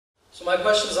So my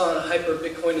question is on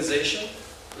hyper-Bitcoinization.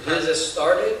 Has it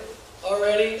started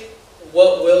already?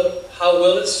 How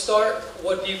will it start?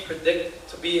 What do you predict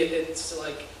to be its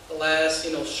like the last,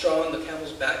 straw on the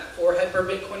camel's back for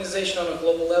hyper-Bitcoinization on a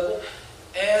global level?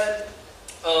 And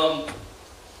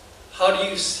how do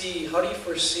you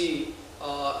foresee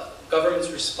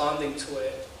governments responding to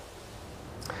it?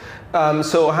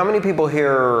 So how many people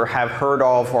here have heard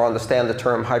of or understand the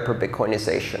term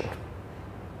hyper-Bitcoinization?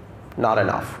 Not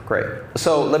enough. Great.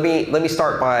 So let me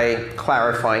start by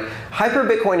clarifying.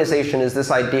 Hyper-Bitcoinization is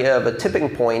this idea of a tipping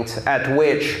point at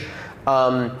which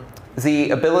the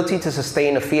ability to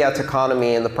sustain a fiat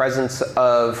economy in the presence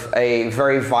of a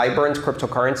very vibrant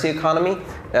cryptocurrency economy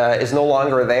is no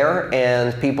longer there,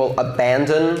 and people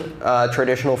abandon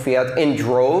traditional fiat in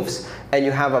droves, and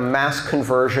you have a mass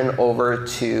conversion over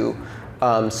to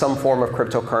some form of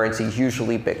cryptocurrency,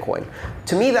 usually Bitcoin.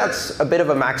 To me, that's a bit of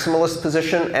a maximalist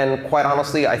position, and quite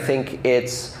honestly, I think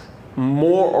it's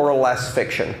more or less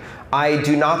fiction. I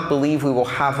do not believe we will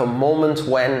have a moment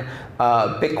when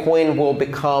Bitcoin will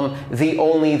become the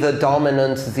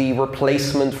dominant, the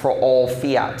replacement for all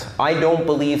fiat. I don't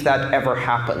believe that ever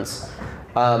happens.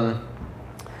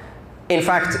 In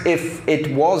fact, if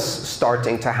it was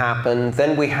starting to happen,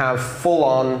 then we have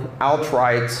full-on,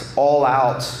 outright,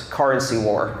 all-out currency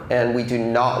war. And we do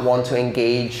not want to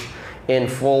engage in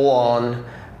full-on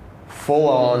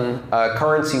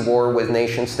currency war with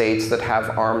nation-states that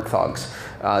have armed thugs.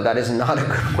 That is not a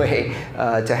good way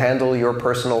to handle your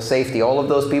personal safety. All of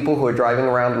those people who are driving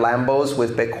around Lambos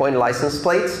with Bitcoin license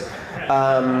plates,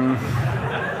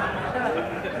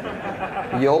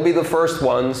 you'll be the first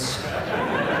ones.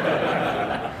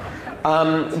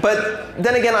 But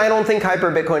then again, I don't think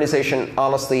hyper-Bitcoinization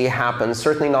honestly happens,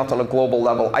 certainly not on a global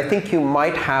level. I think you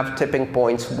might have tipping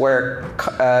points where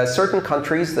certain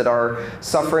countries that are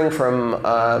suffering from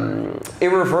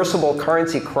irreversible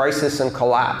currency crisis and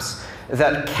collapse,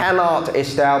 that cannot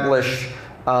establish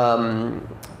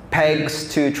pegs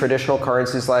to traditional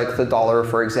currencies like the dollar,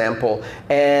 for example,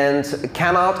 and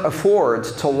cannot afford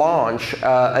to launch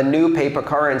a new paper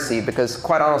currency because,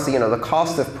 quite honestly, the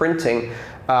cost of printing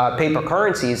paper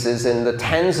currencies is in the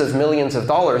tens of millions of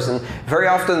dollars. And very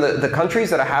often the countries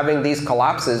that are having these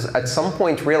collapses at some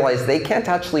point realize they can't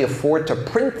actually afford to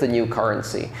print the new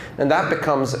currency. And that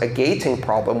becomes a gating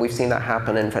problem. We've seen that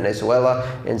happen in Venezuela,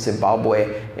 in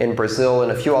Zimbabwe, in Brazil,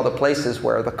 and a few other places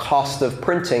where the cost of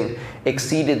printing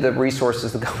exceeded the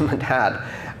resources the government had.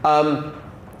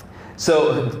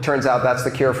 So it turns out that's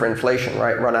the cure for inflation,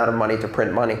 right? Run out of money to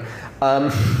print money.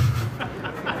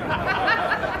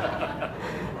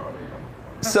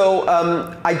 So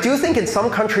I do think in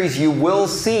some countries you will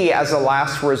see, as a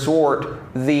last resort,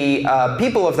 the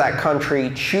people of that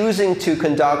country choosing to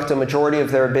conduct a majority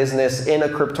of their business in a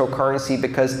cryptocurrency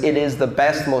because it is the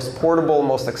best, most portable,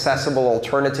 most accessible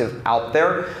alternative out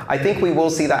there. I think we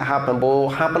will see that happen, but it will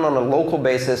happen on a local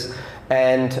basis.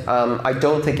 And I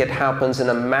don't think it happens in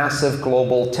a massive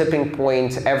global tipping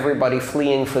point, everybody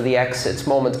fleeing for the exits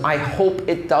moment. I hope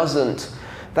it doesn't.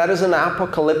 That is an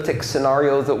apocalyptic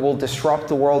scenario that will disrupt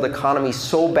the world economy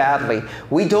so badly.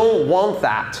 We don't want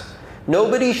that.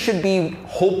 Nobody should be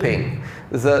hoping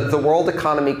the world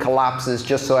economy collapses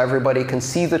just so everybody can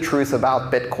see the truth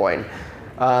about Bitcoin.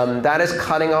 That is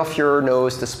cutting off your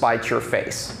nose to spite your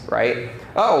face, right?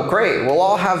 Oh, great, we'll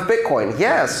all have Bitcoin.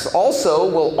 Yes,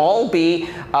 also we'll all be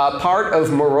part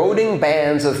of marauding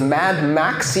bands of Mad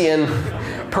Maxian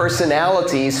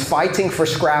personalities fighting for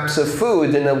scraps of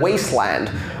food in a wasteland.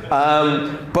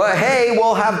 But hey,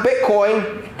 we'll have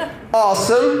Bitcoin.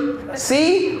 Awesome.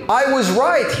 See, I was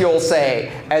right, you'll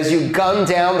say, as you gun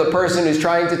down the person who's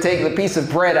trying to take the piece of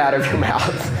bread out of your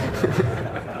mouth.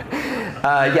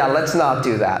 Yeah, let's not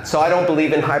do that. So I don't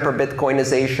believe in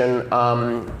hyper-Bitcoinization.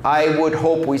 I would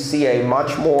hope we see a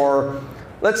much more,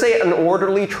 let's say, an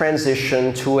orderly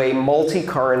transition to a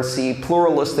multi-currency,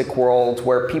 pluralistic world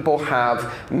where people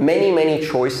have many, many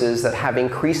choices that have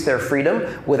increased their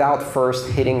freedom without first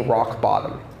hitting rock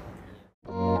bottom.